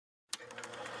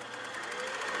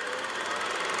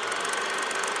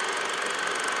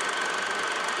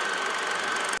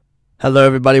Hello,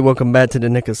 everybody. Welcome back to the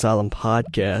Nick Asylum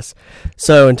podcast.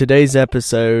 So, in today's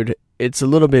episode, it's a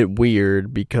little bit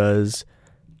weird because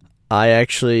I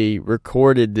actually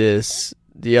recorded this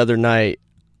the other night.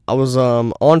 I was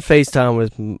on FaceTime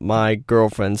with my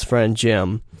girlfriend's friend,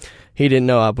 Jim. He didn't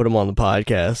know I put him on the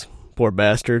podcast. Poor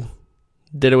bastard.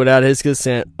 Did it without his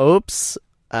consent. Oops,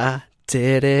 I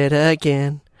did it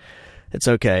again. It's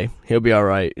okay. He'll be all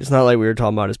right. It's not like we were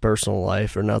talking about his personal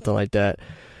life or nothing like that.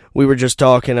 We were just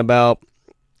talking about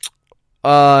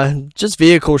just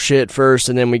vehicle shit first,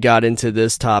 and then we got into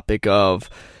this topic of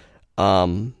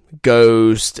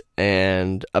ghost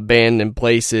and abandoned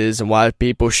places and why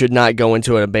people should not go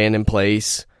into an abandoned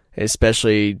place,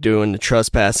 especially doing the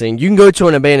trespassing. You can go to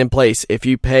an abandoned place if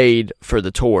you paid for the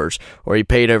tours or you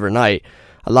paid overnight.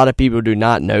 A lot of people do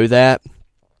not know that.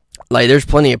 Like, there's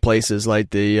plenty of places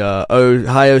like the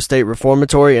Ohio State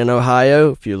Reformatory in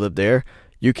Ohio. If you live there,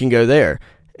 you can go there.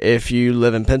 If you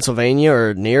live in Pennsylvania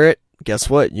or near it, guess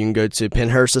what? You can go to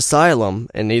Pennhurst Asylum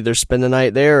and either spend the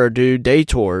night there or do day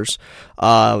tours.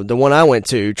 The one I went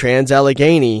to,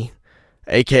 Trans-Allegheny,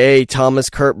 a.k.a. Thomas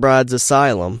Kirkbride's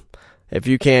Asylum. If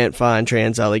you can't find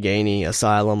Trans-Allegheny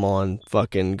Asylum on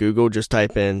fucking Google, just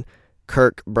type in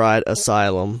Kirkbride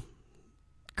Asylum.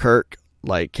 Kirk,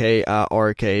 like Kirkbride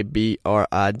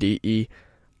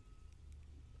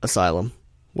Asylum,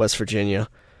 West Virginia.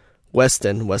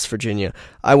 Weston, West Virginia.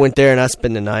 I went there and I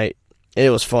spent the night. It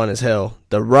was fun as hell.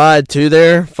 The ride to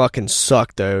there fucking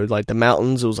sucked, though. Like, the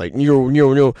mountains, it was like,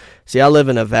 no. See, I live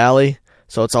in a valley,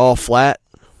 so it's all flat,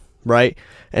 right?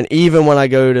 And even when I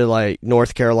go to, like,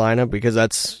 North Carolina, because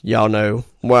that's, y'all know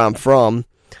where I'm from,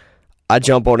 I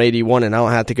jump on 81 and I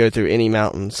don't have to go through any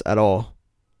mountains at all.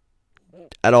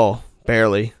 At all.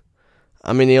 Barely.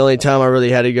 I mean, the only time I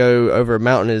really had to go over a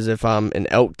mountain is if I'm in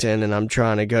Elkton and I'm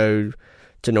trying to go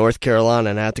to North Carolina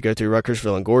and I have to go through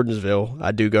Ruckersville and Gordonsville.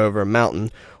 I do go over a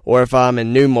mountain. Or if I'm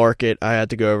in Newmarket, I have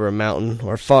to go over a mountain.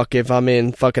 Or if I'm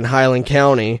in fucking Highland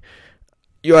County,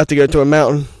 you have to go to a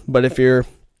mountain. But if you're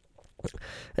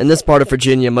in this part of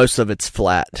Virginia, most of it's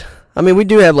flat. I mean, we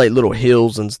do have like little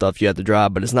hills and stuff you have to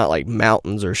drive, but it's not like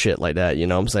mountains or shit like that, you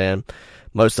know what I'm saying?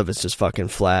 Most of it's just fucking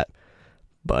flat.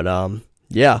 But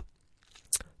yeah.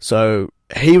 So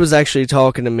he was actually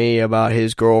talking to me about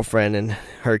his girlfriend and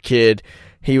her kid.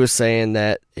 He was saying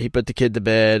that he put the kid to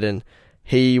bed and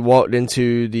he walked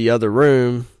into the other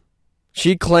room.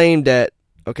 She claimed that,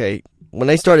 okay, when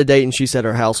they started dating, she said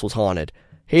her house was haunted.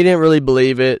 He didn't really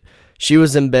believe it. She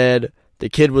was in bed. The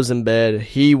kid was in bed.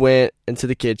 He went into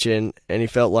the kitchen and he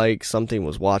felt like something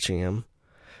was watching him.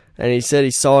 And he said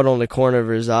he saw it on the corner of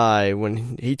his eye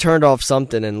when he turned off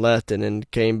something and left and then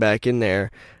came back in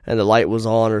there and the light was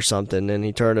on or something. And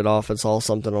he turned it off and saw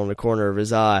something on the corner of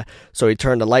his eye. So he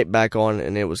turned the light back on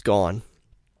and it was gone.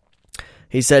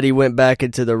 He said he went back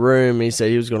into the room and he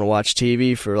said he was going to watch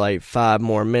TV for like 5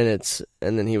 more minutes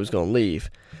and then he was going to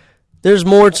leave. There's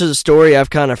more to the story.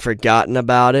 I've kind of forgotten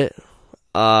about it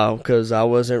because I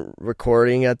wasn't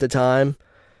recording at the time.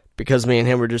 Because me and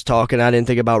him were just talking, I didn't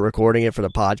think about recording it for the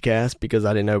podcast because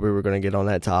I didn't know we were going to get on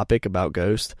that topic about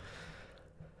ghosts.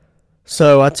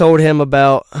 So I told him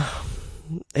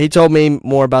he told me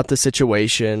more about the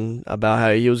situation, about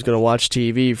how he was going to watch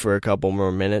TV for a couple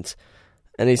more minutes.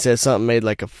 And he said something made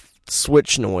like a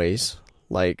switch noise,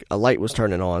 like a light was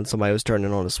turning on. Somebody was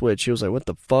turning on a switch. He was like, what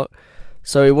the fuck?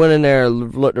 So he went in there,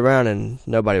 looked around, and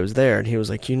nobody was there. And he was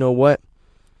like, you know what?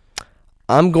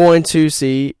 I'm going to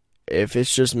see if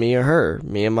it's just me or her,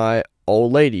 me and my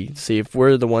old lady, see if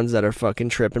we're the ones that are fucking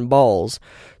tripping balls.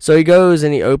 So he goes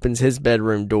and he opens his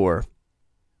bedroom door,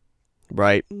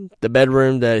 right? The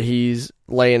bedroom that he's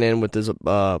laying in with his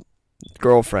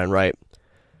girlfriend, right?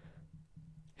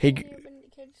 He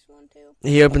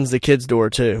opens the kid's door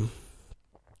too.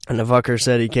 And the fucker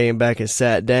said he came back and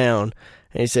sat down,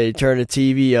 and he said he turned the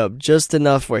TV up just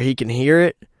enough where he can hear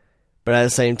it, but at the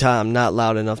same time not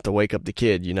loud enough to wake up the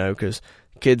kid, you know, because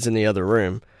kid's in the other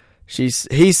room. He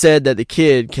said that the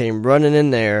kid came running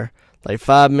in there like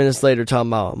 5 minutes later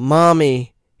talking about,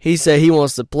 Mommy, he said he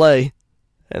wants to play.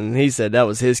 And he said that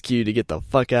was his cue to get the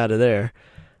fuck out of there.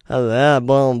 I was like, I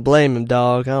don't blame him,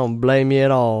 dog. I don't blame you at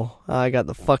all. I got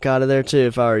the fuck out of there too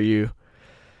if I were you.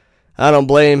 I don't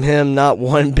blame him not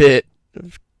one bit.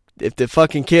 If the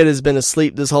fucking kid has been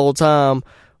asleep this whole time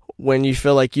when you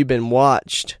feel like you've been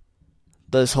watched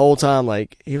this whole time,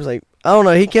 like, he was like, I don't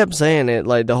know, he kept saying it,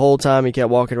 like, the whole time he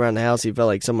kept walking around the house, he felt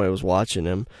like somebody was watching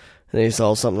him, and he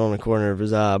saw something on the corner of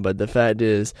his eye, but the fact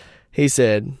is, he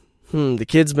said, the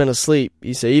kid's been asleep.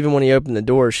 He said even when he opened the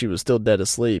door, she was still dead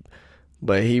asleep,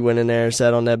 but he went in there and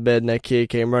sat on that bed, and that kid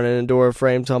came running in the door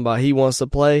frame talking about he wants to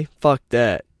play. Fuck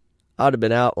that. I'd have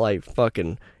been out, like,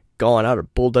 fucking gone. I'd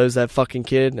have bulldozed that fucking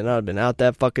kid, and I'd have been out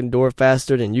that fucking door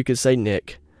faster than you could say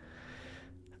Nick.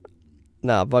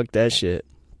 Nah, fuck that shit.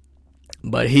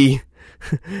 But he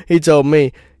told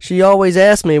me, she always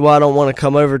asks me why I don't want to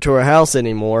come over to her house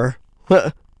anymore.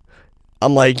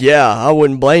 I'm like, yeah, I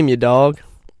wouldn't blame you, dog.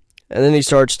 And then he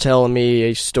starts telling me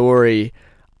a story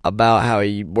about how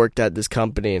he worked at this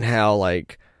company and how,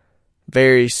 like,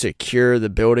 very secure the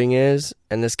building is.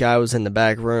 And this guy was in the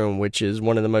back room, which is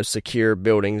one of the most secure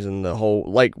buildings in the whole,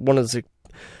 like, one of the,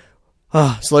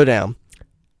 slow down.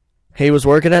 He was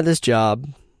working at this job.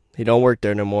 He don't work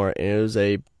there no more. And it was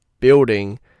a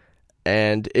building,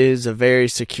 and it is a very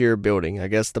secure building. I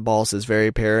guess the boss is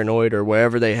very paranoid, or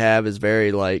whatever they have is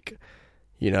very, like,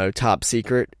 you know, top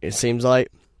secret, it seems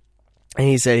like. And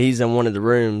he said he's in one of the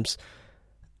rooms.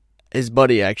 His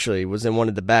buddy actually was in one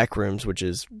of the back rooms, which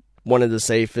is one of the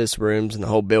safest rooms in the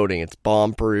whole building. It's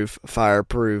bomb-proof,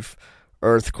 fire-proof,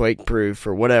 earthquake-proof,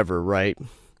 or whatever, right?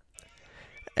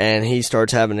 And he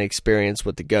starts having an experience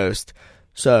with the ghost.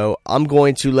 So I'm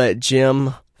going to let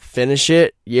Jim finish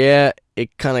it. Yeah,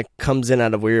 it kind of comes in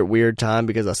at a weird time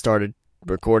because I started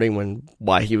recording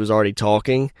while he was already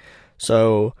talking.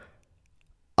 So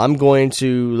I'm going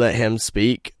to let him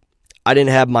speak. I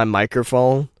didn't have my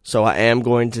microphone, so I am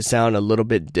going to sound a little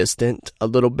bit distant,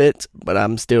 but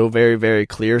I'm still very, very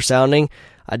clear sounding.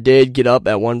 I did get up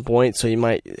at one point, so you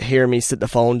might hear me sit the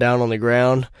phone down on the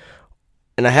ground.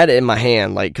 And I had it in my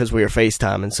hand, like, because we were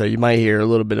FaceTiming, so you might hear a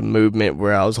little bit of movement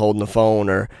where I was holding the phone,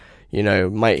 or, you know,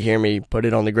 might hear me put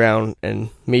it on the ground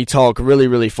and me talk really,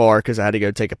 really far because I had to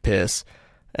go take a piss.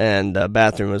 And the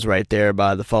bathroom was right there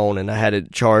by the phone, and I had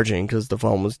it charging because the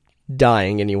phone was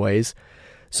dying anyways.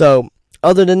 So,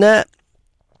 other than that,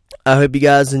 I hope you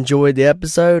guys enjoyed the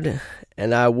episode,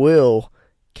 and I will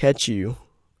catch you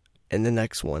in the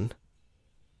next one.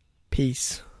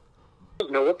 Peace. I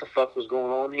didn't know what the fuck was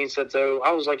going on. He said so.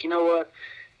 I was like, you know what?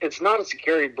 It's not a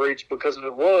security breach, because if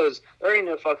it was, there ain't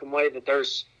no fucking way that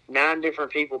there's 9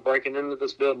 different people breaking into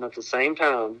this building at the same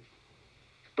time.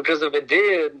 Because if it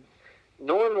did,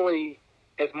 normally,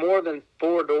 if more than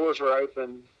 4 doors are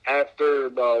open after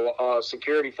the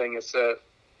security thing is set,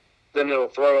 then it'll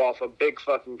throw off a big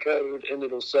fucking code, and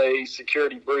it'll say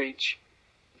security breach,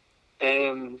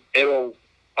 and it'll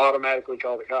automatically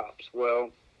call the cops. Well,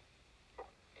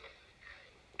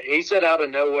 he said out of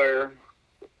nowhere,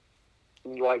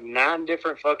 like 9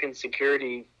 different fucking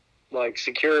security, like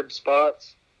secured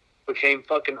spots became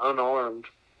fucking unarmed.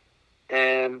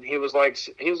 And he was like,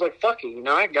 fuck it, you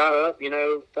know, I got up, you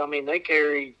know, I mean, they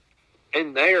carry,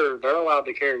 in there, they're allowed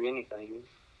to carry anything.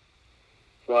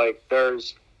 Like,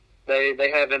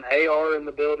 they have an AR in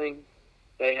the building.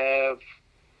 They have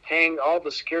all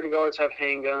the security guards have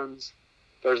handguns.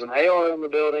 There's an AR in the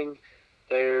building.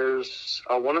 There's,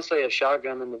 I want to say, a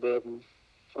shotgun in the building.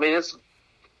 I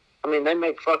mean, they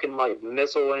make fucking, like,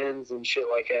 missile ends and shit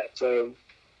like that. So,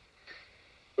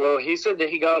 well, he said that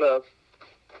he got up,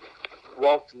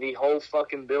 walked the whole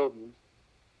fucking building,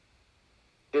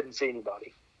 didn't see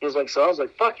anybody. He was like, so I was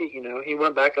like, fuck it, you know. He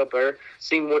went back up there,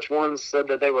 seen which ones said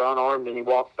that they were unarmed, and he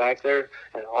walked back there,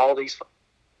 and all these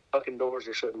fucking doors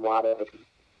are sitting wide open.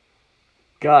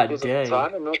 God dang. Like, so I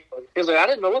didn't know. He was like, I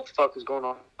didn't know what the fuck was going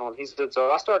on. He said, so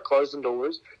I start closing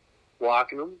doors,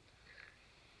 locking them.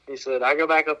 He said, I go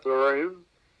back up to the room.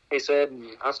 He said, and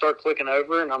I start clicking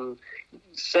over, and I'm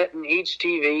setting each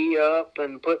TV up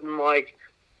and putting like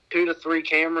 2 to 3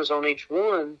 cameras on each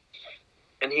one.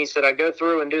 And he said, I go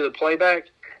through and do the playback.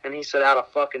 And he said, out of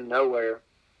fucking nowhere,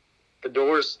 the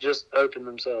doors just opened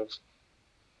themselves.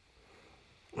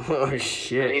 Oh,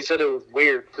 shit. And he said it was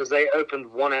weird because they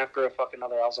opened one after a fucking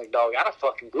another. I was like, dog, I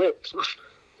fucking glimpse.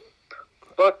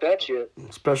 Fuck that shit.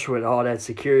 Especially with all that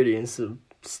security and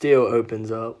still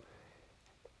opens up.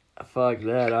 Fuck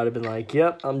that. I'd have been like,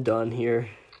 yep, I'm done here.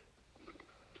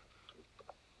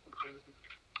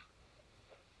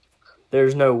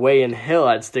 There's no way in hell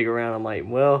I'd stick around. I'm like,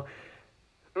 well,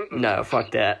 no,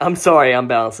 fuck that. I'm sorry, I'm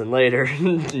bouncing later.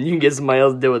 You can get somebody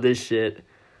else to deal with this shit.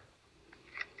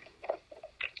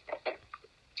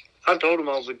 I told him,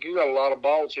 I was like, you got a lot of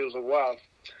balls. He was like, wow.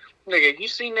 Nigga, you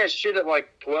seen that shit at like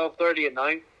 12:30 at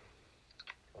night?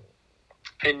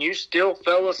 And you still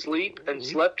fell asleep and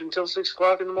slept until 6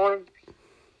 o'clock in the morning?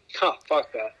 Huh, fuck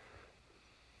that.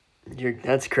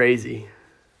 That's crazy.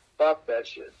 Fuck that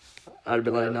shit. I'd have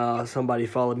been like, nah, somebody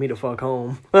followed me to fuck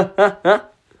home.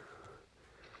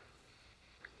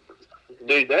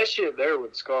 Dude, that shit there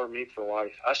would scar me for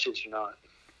life. I shit you not.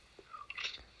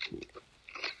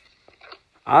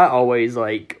 I always,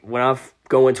 like, when I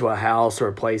go into a house or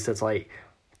a place that's, like,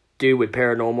 dude with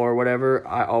paranormal or whatever,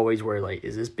 I always worry, like,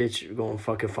 is this bitch going to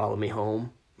fucking follow me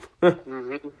home?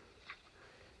 Mm-hmm.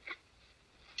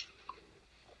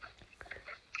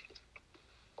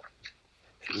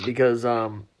 because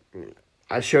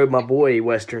I showed my boy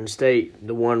Western State,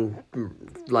 the one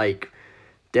like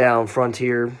down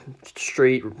Frontier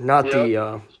Street, not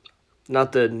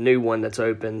the new one that's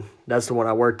open. That's the one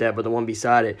I worked at, but the one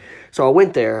beside it. So I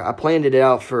went there. I planned it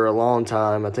out for a long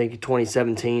time. I think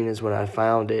 2017 is when I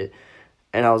found it.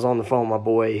 And I was on the phone with my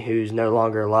boy who's no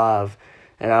longer alive.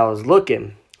 And I was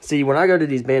looking. See, when I go to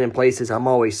these abandoned places, I'm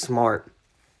always smart.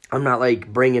 I'm not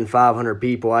like bringing 500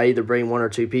 people. I either bring one or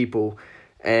two people.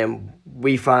 And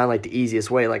we find like the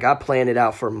easiest way. Like I planned it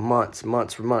out for months.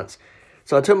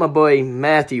 So I took my boy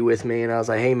Matthew with me. And I was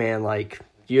like, hey man, like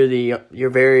you're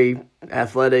very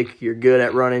athletic, you're good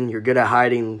at running, you're good at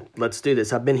hiding, let's do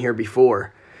this. I've been here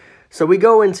before. So we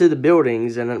go into the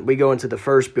buildings, and we go into the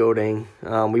first building.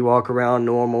 We walk around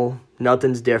normal,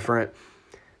 nothing's different.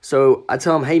 So I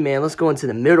tell him, hey man, let's go into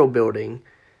the middle building.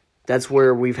 That's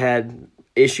where we've had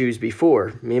issues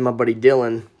before. Me and my buddy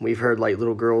Dylan, we've heard like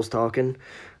little girls talking.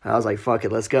 I was like, fuck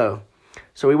it, let's go.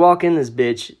 So we walk in this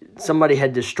bitch, somebody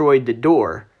had destroyed the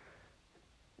door.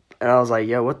 And I was like,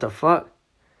 yo, what the fuck?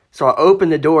 So I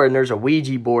opened the door, and there's a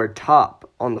Ouija board top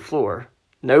on the floor.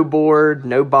 No board,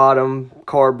 no bottom,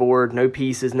 cardboard, no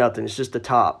pieces, nothing. It's just the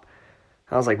top.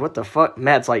 I was like, what the fuck?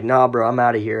 Matt's like, nah, bro, I'm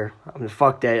out of here. I'm gonna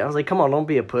fuck that. I was like, come on, don't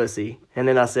be a pussy. And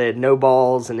then I said, no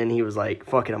balls. And then he was like,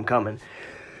 fuck it, I'm coming.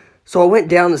 So I went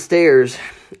down the stairs,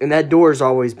 and that door's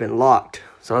always been locked.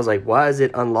 So I was like, why is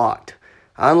it unlocked?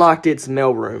 I unlocked its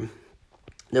mailroom.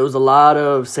 There was a lot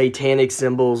of satanic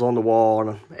symbols on the wall.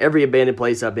 And every abandoned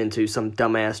place I've been to, some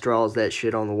dumbass draws that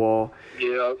shit on the wall.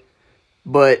 Yeah.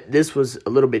 But this was a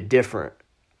little bit different.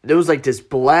 There was like this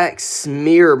black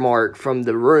smear mark from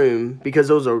the room, because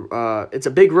those are it's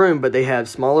a big room, but they have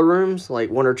smaller rooms, like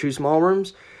one or two small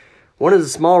rooms. One of the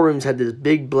small rooms had this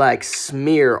big black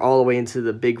smear all the way into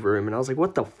the big room, and I was like,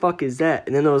 what the fuck is that?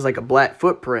 And then there was like a black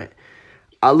footprint.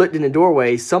 I looked in the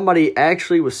doorway. Somebody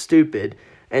actually was stupid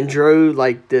and drew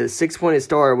like the 6-pointed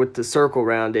star with the circle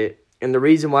around it. And the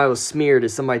reason why it was smeared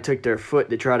is somebody took their foot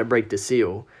to try to break the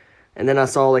seal. And then I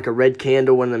saw like a red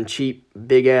candle, one of them cheap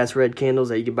big-ass red candles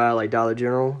that you could buy at like Dollar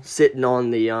General, sitting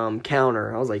on the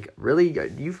counter. I was like, really?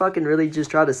 You fucking really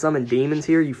just try to summon demons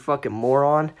here, you fucking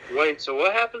moron? Wait, so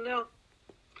what happened now?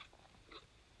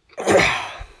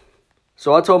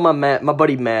 So I told my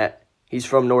buddy Matt, he's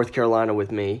from North Carolina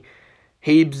with me.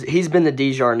 He's been to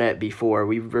DeJarnette before.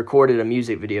 We recorded a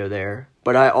music video there.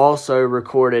 But I also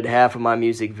recorded half of my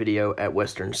music video at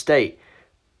Western State.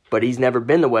 But he's never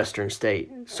been to Western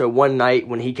State. So one night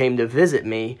when he came to visit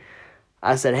me,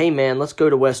 I said, hey man, let's go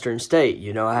to Western State.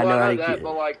 You know, I know how to get...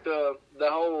 But like the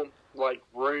whole like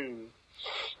room.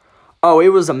 Oh, it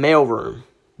was a mail room.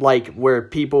 Like where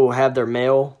people have their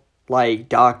mail. Like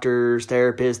doctors,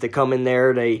 therapists, they come in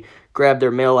there, they grab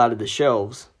their mail out of the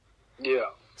shelves. Yeah.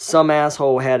 Some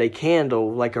asshole had a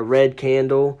candle, like a red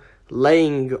candle,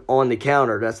 laying on the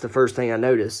counter. That's the first thing I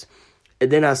noticed.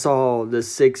 And then I saw the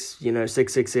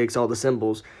 666, all the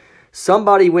symbols.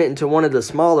 Somebody went into one of the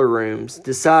smaller rooms,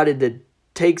 decided to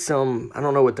take some, I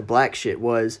don't know what the black shit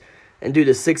was, and do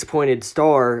the 6-pointed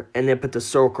star, and then put the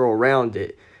circle around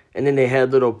it. And then they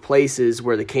had little places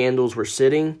where the candles were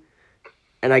sitting.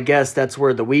 And I guess that's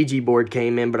where the Ouija board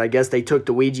came in, but I guess they took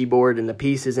the Ouija board and the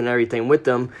pieces and everything with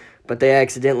them, but they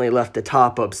accidentally left the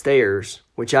top upstairs,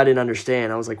 which I didn't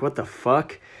understand. I was like, what the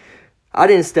fuck? I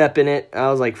didn't step in it.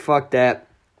 I was like, fuck that.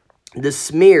 The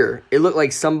smear, it looked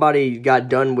like somebody got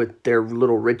done with their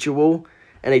little ritual,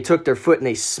 and they took their foot and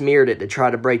they smeared it to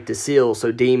try to break the seal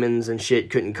so demons and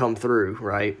shit couldn't come through,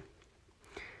 right?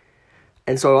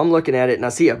 And so I'm looking at it, and I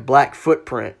see a black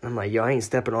footprint. I'm like, yo, I ain't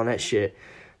stepping on that shit.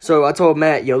 So I told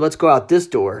Matt, yo, let's go out this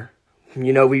door.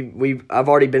 You know, I've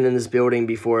already been in this building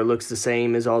before. It looks the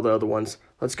same as all the other ones.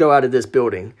 Let's go out of this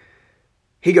building.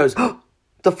 He goes, oh,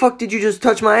 the fuck did you just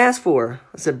touch my ass for?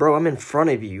 I said, bro, I'm in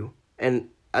front of you. And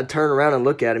I turned around and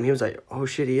looked at him. He was like, oh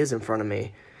shit, he is in front of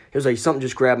me. He was like, something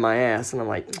just grabbed my ass. And I'm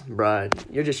like, bruh,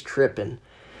 you're just tripping.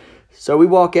 So we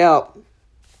walk out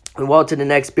and walk to the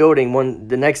next building.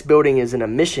 The next building is an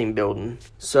emission building.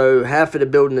 So half of the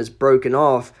building is broken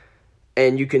off,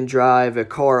 and you can drive a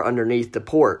car underneath the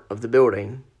port of the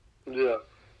building. Yeah.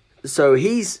 So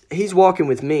he's walking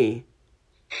with me,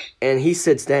 and he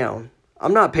sits down.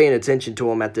 I'm not paying attention to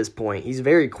him at this point. He's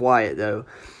very quiet, though.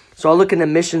 So I look in the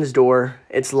missions door.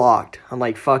 It's locked. I'm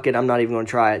like, fuck it. I'm not even going to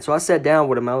try it. So I sat down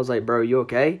with him. I was like, bro, you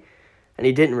okay? And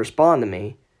he didn't respond to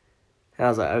me. And I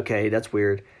was like, okay, that's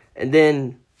weird. And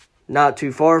then not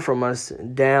too far from us,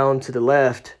 down to the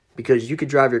left, because you could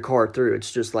drive your car through.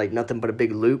 It's just like nothing but a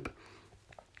big loop.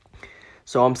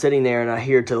 So I'm sitting there, and I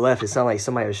hear to the left, it sounded like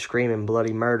somebody was screaming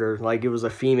bloody murder. Like it was a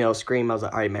female scream. I was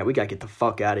like, all right, man, we got to get the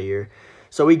fuck out of here.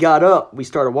 So we got up, we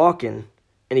started walking,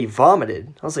 and he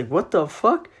vomited. I was like, what the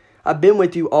fuck? I've been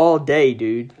with you all day,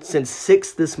 dude, since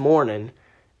 6 this morning,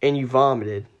 and you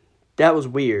vomited. That was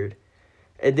weird.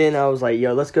 And then I was like,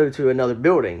 yo, let's go to another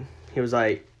building. He was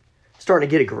like, starting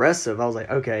to get aggressive. I was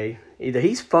like, okay, either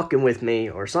he's fucking with me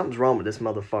or something's wrong with this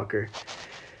motherfucker.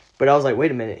 But I was like,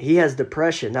 wait a minute, he has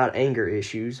depression, not anger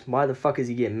issues. Why the fuck is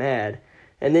he getting mad?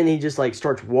 And then he just, like,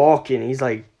 starts walking. He's,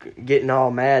 like, getting all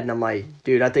mad. And I'm like,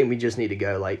 dude, I think we just need to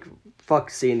go. Like,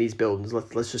 fuck seeing these buildings.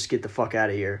 Let's just get the fuck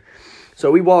out of here. So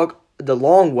we walk the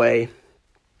long way.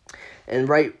 And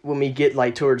right when we get,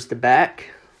 like, towards the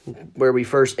back where we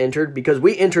first entered, because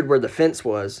we entered where the fence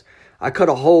was. I cut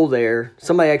a hole there.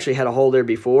 Somebody actually had a hole there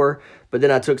before. But then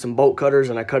I took some bolt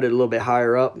cutters and I cut it a little bit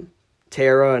higher up.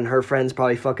 Tara and her friends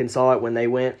probably fucking saw it when they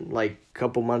went, like,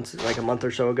 a month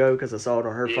or so ago, because I saw it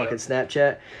on her fucking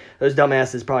Snapchat. Those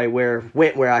dumbasses probably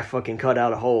went where I fucking cut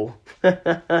out a hole.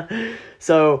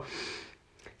 So,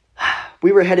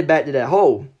 we were headed back to that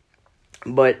hole,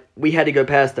 but we had to go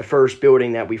past the first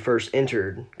building that we first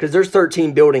entered, because there's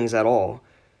 13 buildings at all,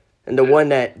 and the one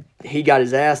that he got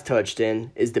his ass touched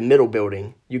in is the middle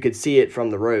building. You could see it from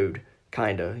the road,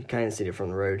 kind of see it from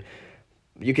the road.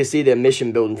 You can see the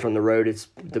admission building from the road. It's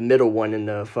the middle one in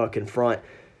the fucking front.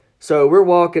 So we're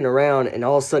walking around, and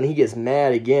all of a sudden he gets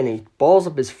mad again. He balls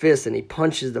up his fist, and he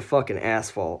punches the fucking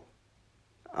asphalt.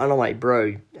 And I'm like,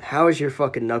 bro, how is your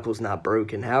fucking knuckles not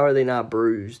broken? How are they not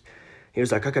bruised? He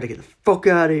was like, I gotta get the fuck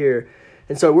out of here.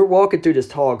 And so we're walking through this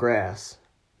tall grass.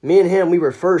 Me and him, we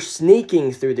were first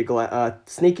sneaking through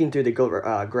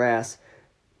the grass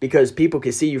because people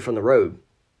could see you from the road.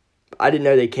 I didn't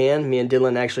know they can. Me and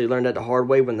Dylan actually learned that the hard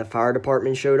way when the fire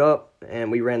department showed up,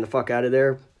 and we ran the fuck out of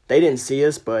there. They didn't see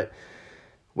us, but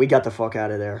we got the fuck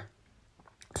out of there.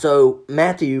 So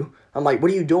Matthew, I'm like, what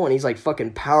are you doing? He's like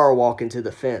fucking power walking to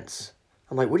the fence.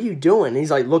 I'm like, what are you doing? And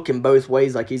he's like looking both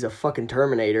ways like he's a fucking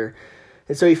Terminator.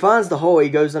 And so he finds the hole, he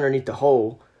goes underneath the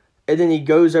hole, and then he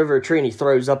goes over a tree and he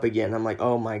throws up again. I'm like,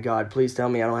 oh my God, please tell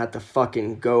me I don't have to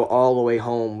fucking go all the way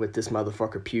home with this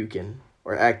motherfucker puking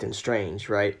or acting strange,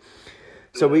 right?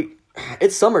 So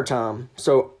it's summertime,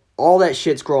 so all that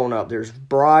shit's growing up. There's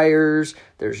briars,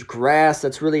 there's grass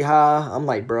that's really high. I'm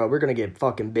like, bro, we're going to get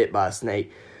fucking bit by a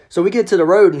snake. So we get to the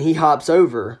road and he hops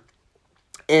over.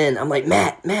 And I'm like,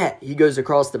 Matt. He goes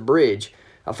across the bridge.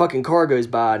 A fucking car goes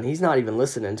by and he's not even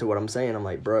listening to what I'm saying. I'm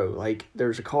like, bro, like,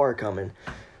 there's a car coming.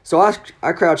 So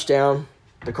I crouch down.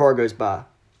 The car goes by.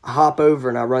 I hop over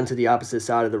and I run to the opposite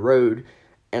side of the road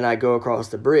and I go across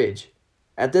the bridge.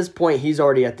 At this point, he's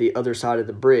already at the other side of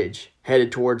the bridge,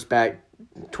 headed towards like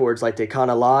the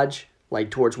Econo Lodge,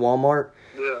 like towards Walmart.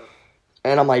 Yeah.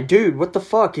 And I'm like, dude, what the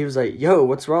fuck? He was like, yo,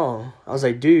 what's wrong? I was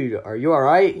like, dude, are you all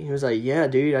right? He was like, yeah,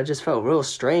 dude, I just felt real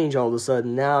strange all of a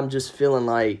sudden. Now I'm just feeling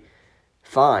like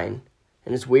fine.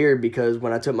 And it's weird because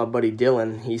when I took my buddy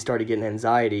Dylan, he started getting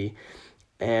anxiety.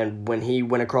 And when he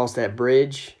went across that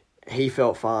bridge, he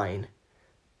felt fine.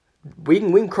 We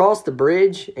can cross the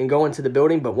bridge and go into the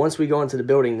building, but once we go into the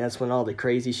building, that's when all the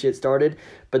crazy shit started.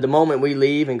 But the moment we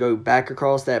leave and go back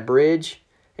across that bridge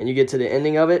and you get to the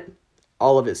ending of it,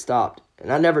 all of it stopped.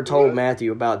 And I never told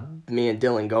Matthew about me and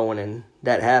Dylan going and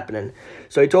that happening.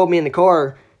 So he told me in the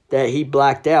car that he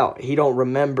blacked out. He don't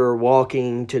remember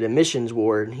walking to the admissions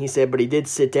ward. He said, but he did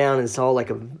sit down and saw like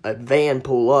a van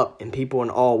pull up and people in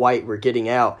all white were getting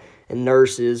out and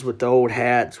nurses with the old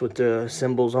hats with the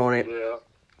symbols on it. Yeah.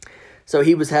 So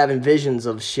he was having visions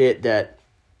of shit that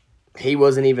he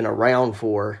wasn't even around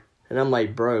for. And I'm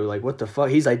like, bro, like, what the fuck?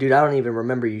 He's like, dude, I don't even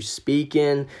remember you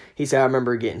speaking. He said, I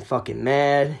remember getting fucking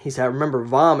mad. He said, I remember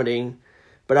vomiting,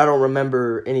 but I don't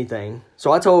remember anything.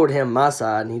 So I told him my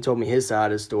side, and he told me his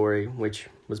side of the story, which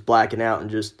was blacking out and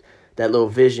just that little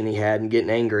vision he had and getting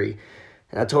angry.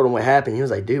 And I told him what happened. He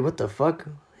was like, dude, what the fuck?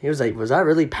 He was like, was I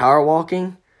really power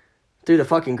walking through the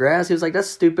fucking grass? He was like, that's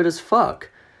stupid as fuck.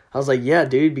 I was like, yeah,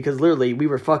 dude, because literally we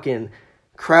were fucking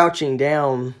crouching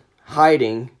down,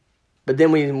 hiding, but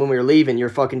then when we were leaving, you're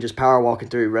fucking just power walking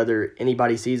through, whether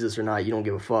anybody sees us or not, you don't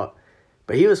give a fuck.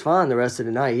 But he was fine the rest of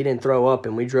the night. He didn't throw up,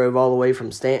 and we drove all the way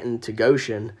from Stanton to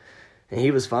Goshen, and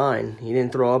he was fine. He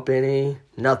didn't throw up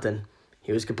nothing.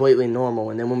 He was completely normal.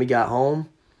 And then when we got home,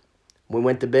 we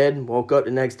went to bed, woke up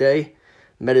the next day,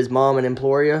 met his mom in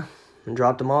Emporia, and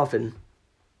dropped him off, and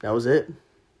that was it.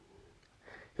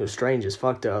 It was strange as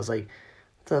fuck, though. I was like,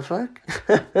 what the fuck?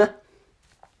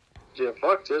 Yeah,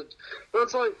 fuck it. But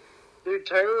it's like, dude,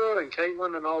 Tara and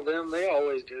Caitlin and all them, they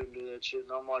always go and do that shit.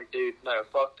 And I'm like, dude, no,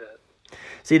 fuck that.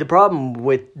 See, the problem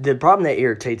that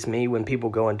irritates me when people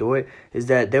go and do it is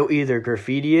that they'll either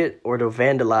graffiti it or they'll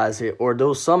vandalize it or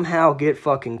they'll somehow get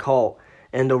fucking caught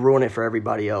and they'll ruin it for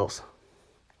everybody else.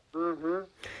 Mm-hmm.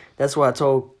 That's why I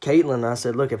told Caitlin, I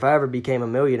said, look, if I ever became a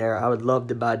millionaire, I would love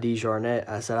to buy DeJarnette.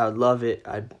 I said, I would love it.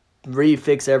 I'd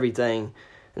refix everything,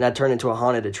 and I'd turn it into a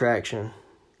haunted attraction.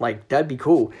 Like, that'd be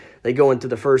cool. They go into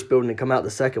the first building and come out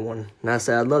the second one. And I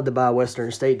said, I'd love to buy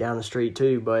Western State down the street,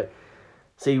 too. But,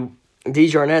 see,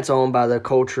 DeJarnette's owned by the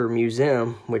Culture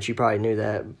Museum, which you probably knew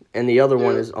that. And the other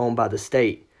one is owned by the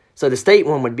state. So the state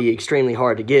one would be extremely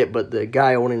hard to get, but the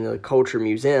guy owning the Culture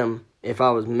Museum, if I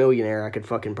was a millionaire, I could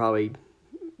fucking probably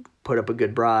put up a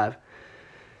good bribe.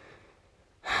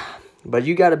 But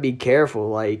you got to be careful.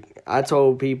 Like, I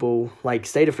told people, like,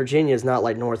 state of Virginia is not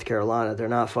like North Carolina. They're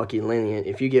not fucking lenient.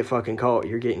 If you get fucking caught,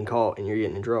 you're getting caught and you're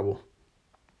getting in trouble.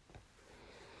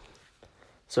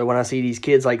 So when I see these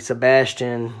kids like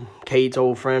Sebastian, Kate's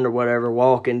old friend or whatever,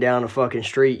 walking down a fucking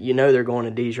street, you know they're going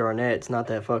to DeJarnette. It's not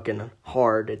that fucking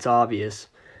hard. It's obvious.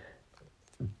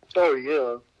 Oh,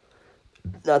 yeah.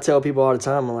 I tell people all the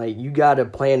time, like, you got to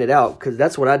plan it out, because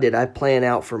that's what I did. I plan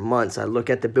out for months. I look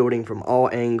at the building from all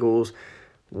angles,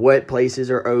 what places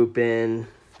are open,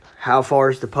 how far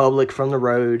is the public from the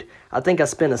road. I think I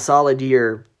spent a solid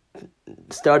year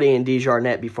studying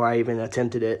DeJarnette before I even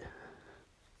attempted it.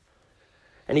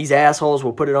 And these assholes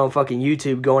will put it on fucking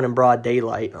YouTube going in broad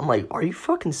daylight. I'm like, are you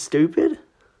fucking stupid?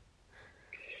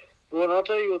 Well, and I'll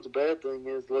tell you what the bad thing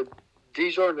is. Like,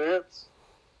 DeJarnette's,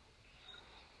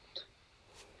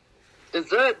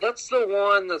 that's the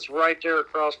one that's right there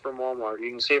across from Walmart.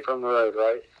 You can see it from the road,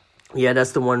 right? Yeah,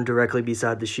 that's the one directly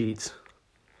beside the Sheets.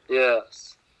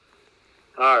 Yes.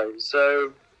 Alright,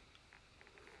 so,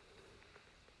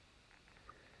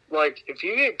 like, if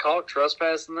you get caught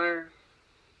trespassing there,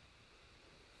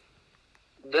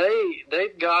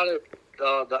 they've got it,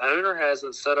 the owner has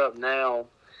it set up now.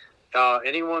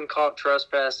 Anyone caught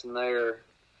trespassing there,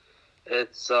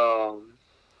 it's, what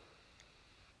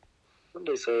did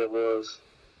they say it was?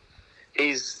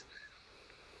 He's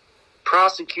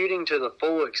prosecuting to the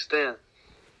full extent.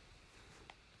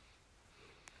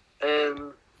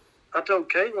 And I told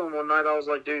Caitlin one night, I was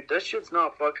like, dude, that shit's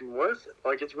not fucking worth it.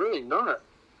 Like, it's really not.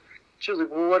 She was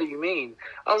like, well, what do you mean?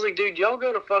 I was like, dude, y'all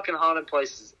go to fucking haunted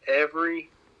places every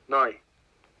night.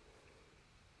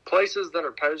 Places that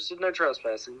are posted no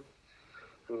trespassing.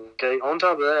 Okay, on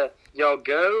top of that, y'all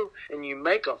go and you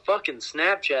make a fucking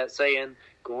Snapchat saying,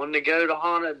 going to go to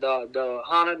the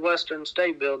haunted Western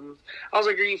State building. I was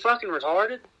like, are you fucking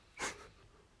retarded?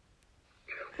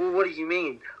 Well, what do you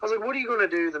mean? I was like, what are you going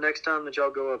to do the next time that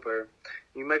y'all go up there?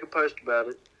 You make a post about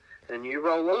it, and you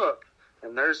roll up,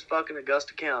 and there's fucking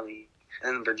Augusta County,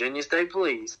 and Virginia State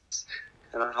Police,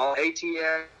 and all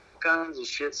ATF kinds of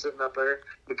shit sitting up there,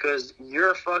 because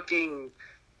you're fucking...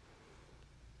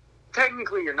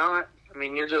 Technically, you're not. I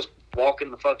mean, you're just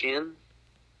walking the fuck in.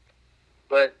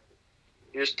 But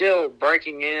you're still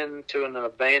breaking into an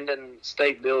abandoned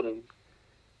state building.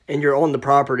 And you're on the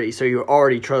property, so you're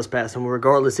already trespassing.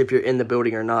 Regardless if you're in the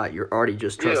building or not, you're already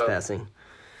just trespassing.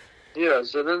 Yeah,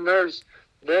 so then there's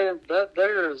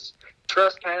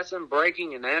trespassing,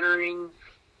 breaking and entering,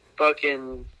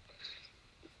 fucking...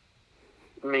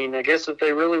 I mean, I guess if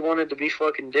they really wanted to be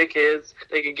fucking dickheads,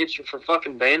 they could get you for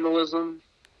fucking vandalism.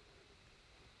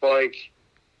 Like,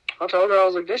 I told her, I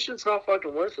was like, this shit's not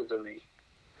fucking worth it to me.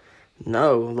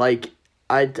 No, like,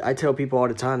 I tell people all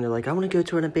the time, they're like, I want to go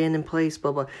to an abandoned place,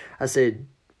 blah, blah. I said,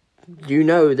 you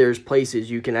know there's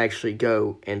places you can actually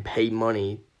go and pay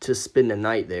money to spend a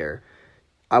night there.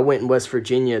 I went in West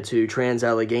Virginia to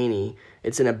Trans-Allegheny.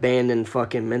 It's an abandoned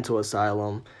fucking mental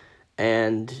asylum.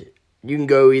 And you can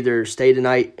go either stay the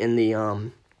night in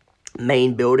the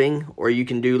main building, or you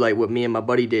can do like what me and my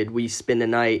buddy did. We spent the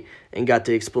night and got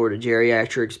to explore the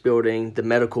geriatrics building, the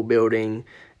medical building,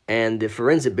 and the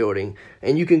forensic building.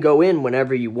 And you can go in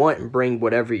whenever you want and bring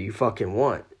whatever you fucking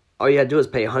want. All you gotta do is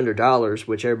pay $100,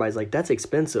 which everybody's like, that's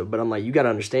expensive. But I'm like, you gotta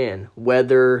understand,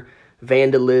 weather,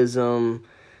 vandalism,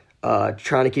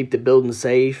 trying to keep the building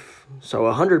safe. So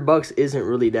 $100 isn't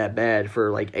really that bad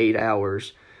for like 8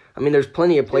 hours. I mean, there's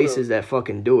plenty of places that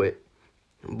fucking do it.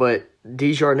 But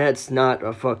DeJarnette's not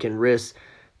a fucking risk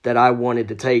that I wanted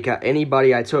to take.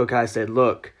 Anybody I took, I said,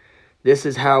 look, this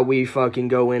is how we fucking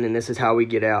go in and this is how we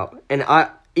get out. And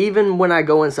even when I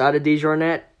go inside of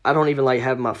DeJarnette, I don't even like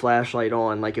having my flashlight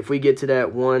on. Like, if we get to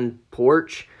that one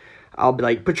porch, I'll be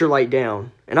like, put your light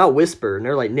down. And I'll whisper, and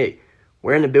they're like, Nick,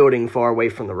 we're in a building far away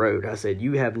from the road. I said,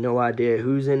 you have no idea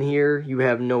who's in here. You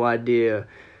have no idea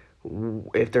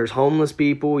if there's homeless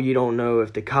people. You don't know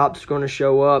if the cops are going to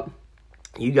show up.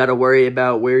 You got to worry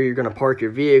about where you're going to park your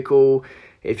vehicle.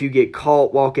 If you get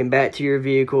caught walking back to your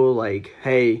vehicle, like,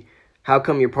 hey, how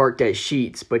come you're parked at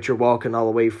Sheets, but you're walking all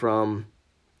the way from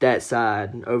that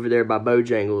side over there by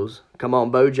Bojangles. Come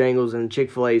on, Bojangles and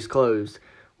Chick-fil-A's closed.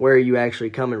 Where are you actually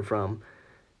coming from?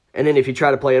 And then if you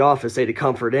try to play it off and say the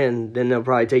Comfort Inn, then they'll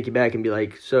probably take you back and be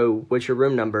like, so what's your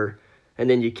room number? And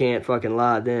then you can't fucking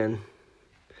lie then.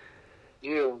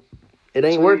 Yeah. It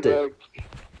ain't worth it.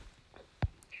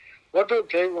 I told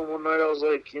Caitlin one night, I was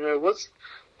like,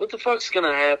 what the fuck's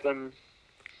gonna happen?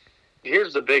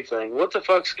 Here's the big thing. What the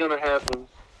fuck's gonna happen?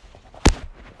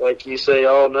 Like, you say,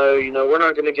 oh, no, we're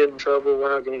not gonna get in trouble.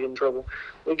 We're not gonna get in trouble.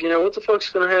 Like, what the fuck's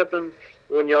gonna happen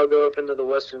when y'all go up into the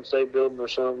Western State Building or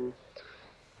something?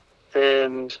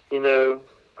 And,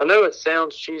 I know it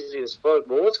sounds cheesy as fuck,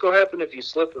 but what's gonna happen if you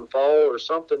slip and fall or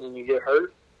something and you get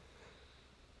hurt?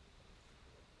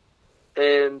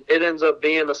 And it ends up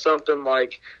being something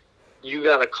like you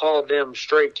got to call them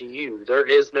straight to you. There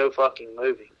is no fucking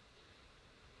moving.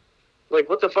 Like,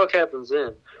 what the fuck happens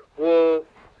then? Well,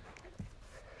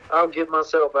 I'll get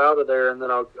myself out of there and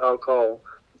then I'll call.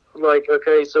 Like,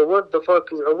 okay, so what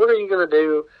are you going to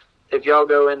do if y'all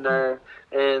go in there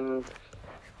and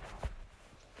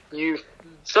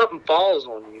something falls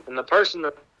on you and the person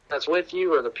that's with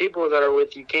you or the people that are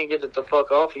with you can't get it the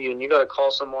fuck off of you and you got to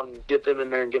call someone and get them in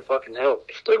there and get fucking help.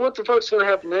 Like, what the fuck's going to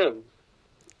happen then?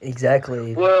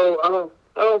 Exactly. Well, I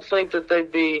don't think that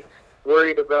they'd be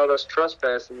worried about us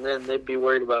trespassing then. They'd be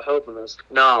worried about helping us.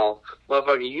 No,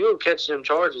 motherfucker, you'll catch them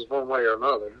charges one way or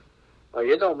another. Like,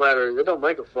 it don't matter. It don't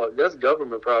make a fuck. That's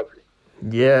government property.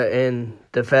 Yeah, and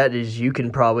the fact is you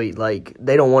can probably,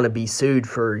 they don't want to be sued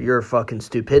for your fucking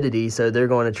stupidity, so they're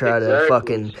going to try to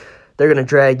fucking... They're going to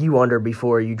drag you under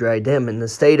before you drag them. In the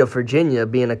state of Virginia,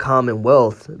 being a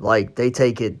commonwealth, they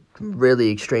take it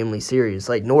really extremely serious.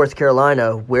 Like North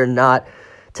Carolina, we're not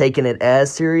taking it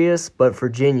as serious, but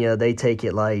Virginia, they take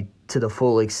it to the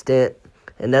full extent.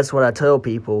 And that's what I tell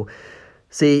people.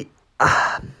 See,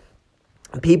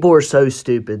 people are so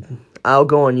stupid. I'll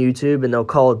go on YouTube and they'll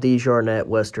call Desjardins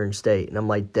Western State. And I'm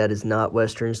like, that is not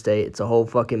Western State. It's a whole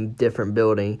fucking different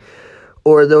building.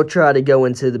 Or they'll try to go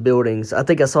into the buildings. I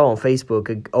think I saw on Facebook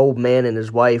an old man and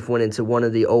his wife went into one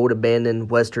of the old abandoned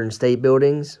Western State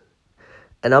buildings.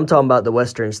 And I'm talking about the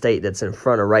Western State that's in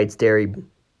front of Wright's Dairy.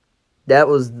 That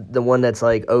was the one that's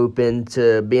open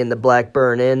to being the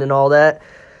Blackburn Inn and all that.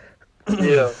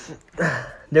 Yeah.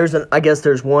 I guess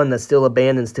there's one that's still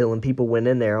abandoned still and people went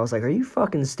in there. I was like, are you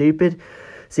fucking stupid?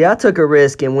 See, I took a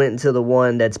risk and went into the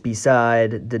one that's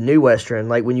beside the New Western.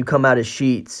 Like when you come out of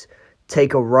Sheetz,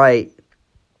 take a right.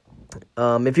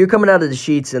 If you're coming out of the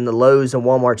Sheetz and the Lowe's and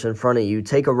Walmart's in front of you,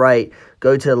 take a right,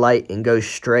 go to the light, and go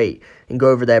straight, and go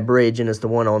over that bridge, and it's the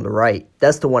one on the right.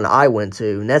 That's the one I went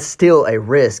to, and that's still a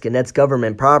risk, and that's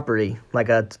government property. Like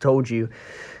I told you,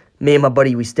 me and my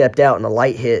buddy, we stepped out, and the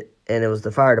light hit, and it was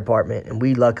the fire department, and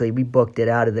we booked it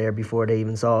out of there before they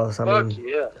even saw us.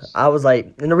 Yes. I was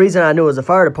like, and the reason I knew it was a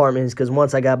fire department is because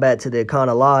once I got back to the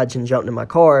Econo Lodge and jumped in my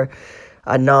car,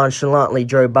 I nonchalantly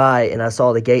drove by and I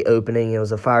saw the gate opening and it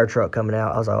was a fire truck coming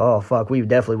out. I was like, oh, fuck, we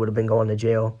definitely would have been going to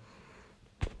jail.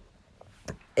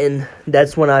 And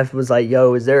that's when I was like,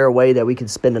 yo, is there a way that we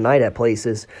could spend the night at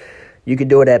places? You could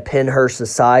do it at Pennhurst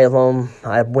Asylum.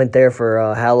 I went there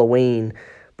for Halloween,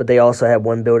 but they also have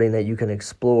one building that you can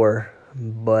explore.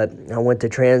 But I went to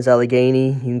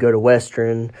Trans-Allegheny. You can go to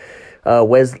Western,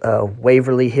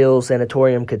 Waverly Hills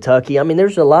Sanatorium, Kentucky. I mean,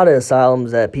 there's a lot of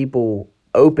asylums that people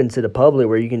open to the public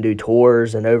where you can do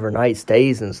tours and overnight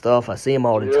stays and stuff. I see them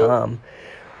all the time.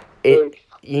 You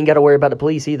ain't got to worry about the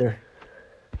police either.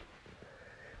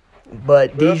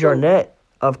 But Desjardins,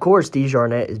 of course,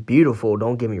 Desjardins is beautiful.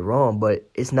 Don't get me wrong, but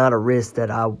it's not a risk that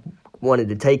I wanted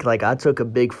to take. I took a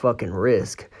big fucking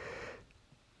risk.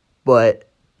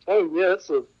 But oh yeah, it's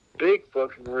a big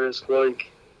fucking risk.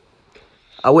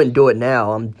 I wouldn't do it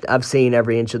now. I've seen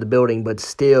every inch of the building, but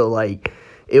still,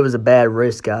 it was a bad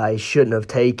risk I shouldn't have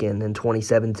taken in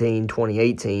 2017,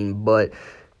 2018. But,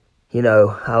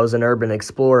 I was an urban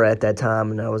explorer at that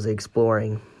time, and I was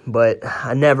exploring. But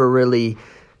I never really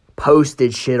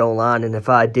posted shit online, and if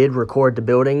I did record the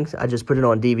buildings, I just put it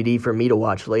on DVD for me to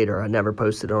watch later. I never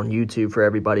posted it on YouTube for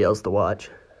everybody else to watch.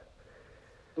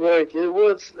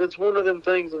 It's one of them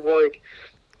things of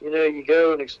you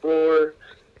go and explore,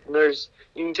 and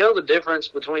you can tell the difference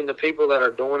between the people that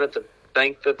are doing it to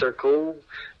think that they're cool,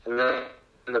 and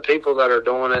the people that are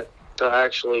doing it to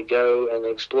actually go and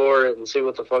explore it and see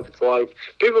what the fuck it's like.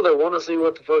 People that want to see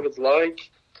what the fuck it's like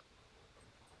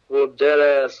will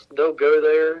they'll go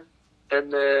there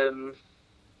and then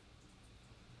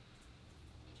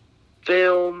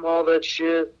film all that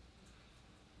shit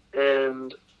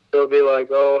and they'll be like,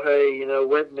 oh, hey,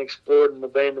 went and explored an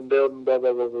abandoned building, blah,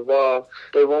 blah, blah, blah, blah.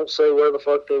 They won't say where the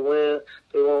fuck they went.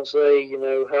 They won't say,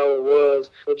 how it was.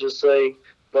 They'll just say,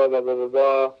 blah, blah, blah, blah,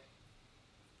 blah.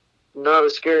 Not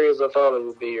as scary as I thought it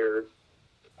would be,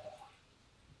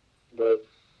 but...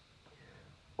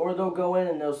 Or they'll go in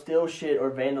and they'll steal shit or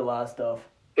vandalize stuff.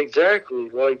 Exactly.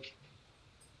 Like,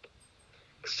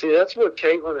 see, that's what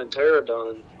Caitlin and Tara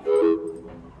done.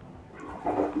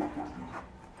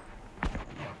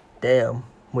 Damn,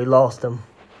 we lost him.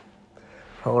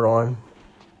 Hold on.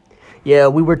 Yeah,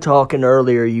 we were talking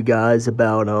earlier, you guys,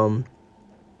 about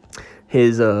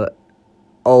his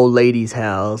old lady's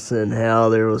house and how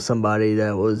there was somebody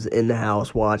that was in the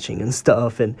house watching and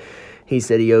stuff, and he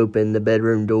said he opened the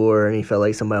bedroom door and he felt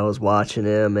like somebody was watching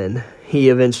him, and he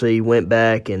eventually went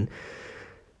back and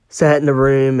sat in the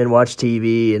room and watched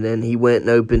TV, and then he went and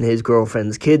opened his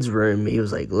girlfriend's kid's room. He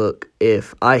was like, look,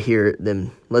 if I hear it,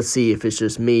 then let's see if it's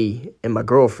just me and my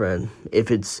girlfriend. If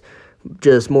it's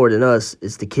just more than us,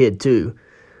 it's the kid too.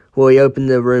 Well, he opened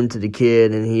the room to the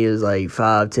kid, and he was like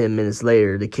 5-10 minutes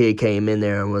later, the kid came in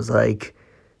there and was like,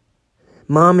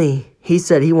 Mommy, he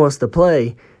said he wants to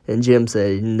play. And Jim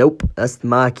said, nope, that's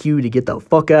my cue to get the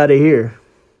fuck out of here.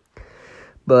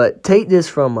 But take this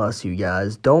from us, you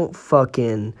guys. Don't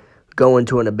fucking go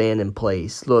into an abandoned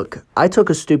place. Look, I took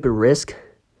a stupid risk,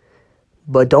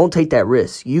 but don't take that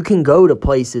risk. You can go to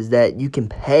places that you can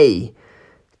pay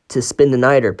to spend the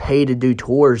night or pay to do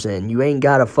tours in. You ain't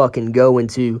got to fucking go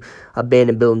into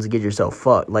abandoned buildings and get yourself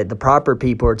fucked. Like, the proper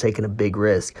people are taking a big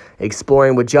risk.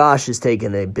 Exploring with Josh is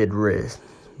taking a big risk.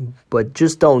 But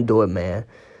just don't do it, man.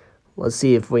 Let's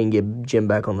see if we can get Jim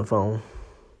back on the phone.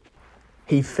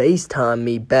 He FaceTimed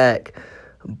me back,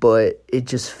 but it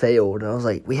just failed. And I was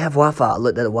like, we have Wi-Fi. I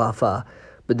looked at the Wi-Fi.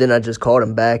 But then I just called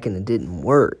him back, and it didn't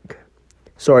work.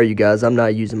 Sorry, you guys. I'm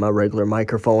not using my regular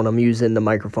microphone. I'm using the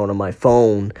microphone on my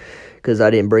phone because I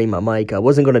didn't bring my mic. I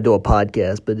wasn't going to do a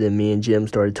podcast, but then me and Jim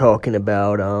started talking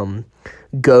about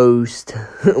Ghost,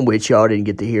 which y'all didn't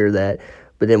get to hear that.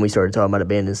 But then we started talking about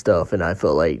abandoned stuff, and I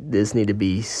felt like this needed to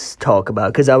be talked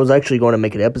about. Because I was actually going to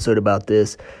make an episode about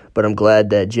this, but I'm glad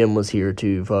that Jim was here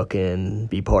to fucking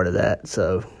be part of that.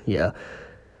 So, yeah.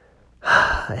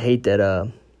 I hate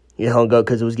that he hung up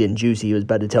because it was getting juicy. He was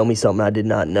about to tell me something I did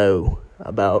not know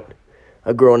about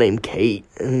a girl named Kate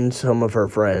and some of her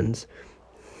friends.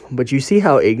 But you see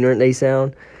how ignorant they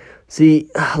sound? See,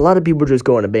 a lot of people just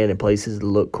go in abandoned places to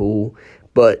look cool,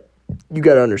 but you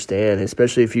got to understand,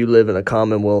 especially if you live in a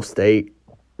Commonwealth state,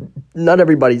 not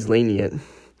everybody's lenient.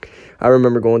 I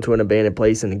remember going to an abandoned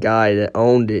place, and the guy that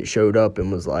owned it showed up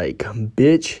and was like,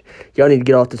 bitch, y'all need to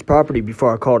get off this property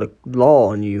before I call the law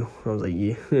on you. I was like,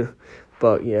 yeah,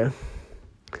 but yeah.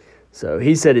 So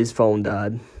he said his phone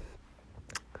died.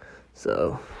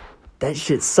 So that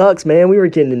shit sucks, man. We were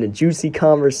getting in a juicy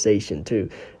conversation, too,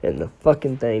 and the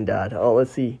fucking thing died. Oh,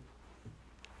 let's see.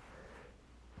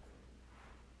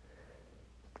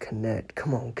 Connect.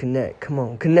 Come on, connect. Come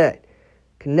on, connect.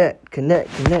 Connect.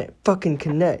 Fucking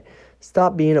connect.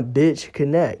 Stop being a bitch.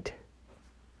 Connect.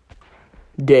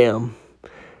 Damn.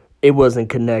 It wasn't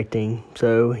connecting.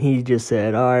 So he just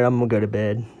said, alright, I'm gonna go to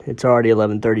bed. It's already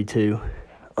 11:32.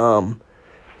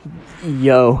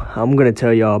 Yo, I'm gonna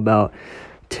tell y'all about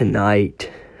tonight.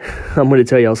 I'm gonna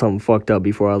tell y'all something fucked up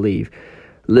before I leave.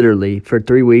 Literally, for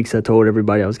 3 weeks, I told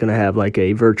everybody I was gonna have like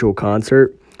a virtual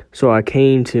concert. So I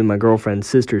came to my girlfriend's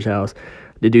sister's house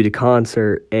to do the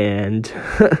concert, and,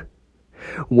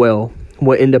 well,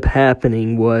 what ended up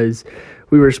happening was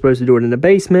we were supposed to do it in the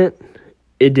basement.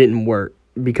 It didn't work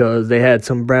because they had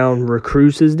some brown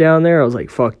recluses down there. I was like,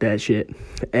 fuck that shit.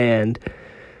 And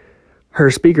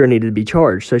her speaker needed to be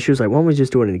charged. So she was like, why don't we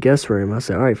just do it in the guest room? I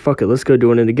said, all right, fuck it, let's go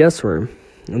do it in the guest room.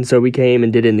 And so we came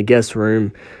and did it in the guest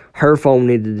room. Her phone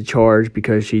needed to charge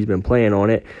because she's been playing on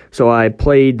it. So I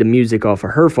played the music off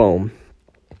of her phone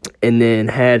and then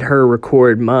had her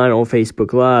record mine on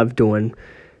Facebook Live doing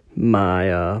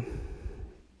my,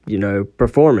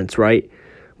 performance, right?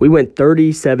 We went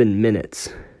 37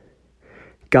 minutes.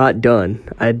 Got done.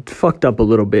 I fucked up a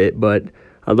little bit, but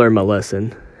I learned my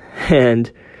lesson.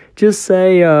 And just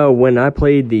say when I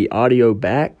played the audio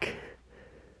back,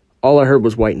 all I heard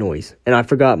was white noise, and I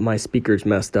forgot my speakers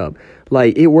messed up.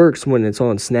 Like, it works when it's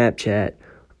on Snapchat,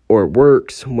 or it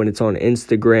works when it's on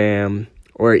Instagram,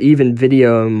 or even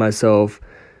videoing myself.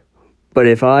 But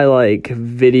if I,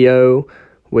 video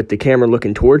with the camera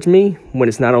looking towards me, when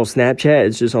it's not on Snapchat,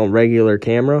 it's just on regular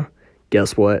camera,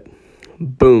 guess what?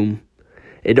 Boom.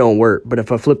 It don't work. But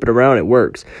if I flip it around, it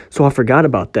works. So I forgot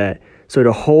about that. So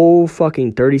the whole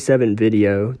fucking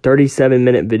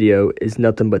 37-minute video is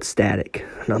nothing but static.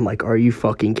 And I'm like, are you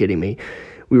fucking kidding me?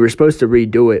 we were supposed to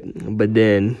redo it, but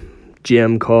then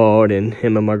Jim called and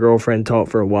him and my girlfriend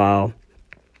talked for a while.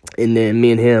 And then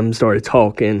me and him started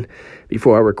talking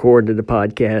before I recorded the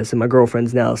podcast, and my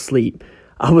girlfriend's now asleep.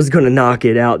 I was going to knock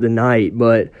it out tonight,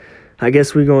 but I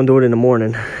guess we're going to do it in the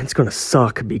morning. It's going to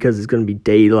suck because it's going to be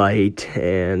daylight,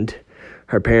 and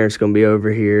her parents going to be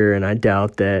over here, and I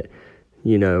doubt that,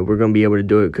 we're going to be able to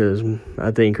do it because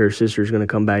I think her sister's going to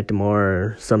come back tomorrow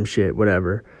or some shit,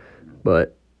 whatever.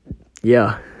 But,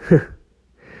 yeah.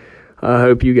 I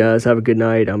hope you guys have a good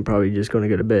night. I'm probably just going to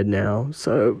go to bed now,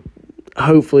 so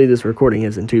hopefully this recording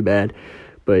isn't too bad.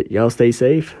 But y'all stay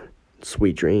safe.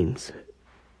 Sweet dreams.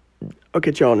 I'll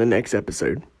catch y'all in the next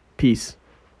episode. Peace.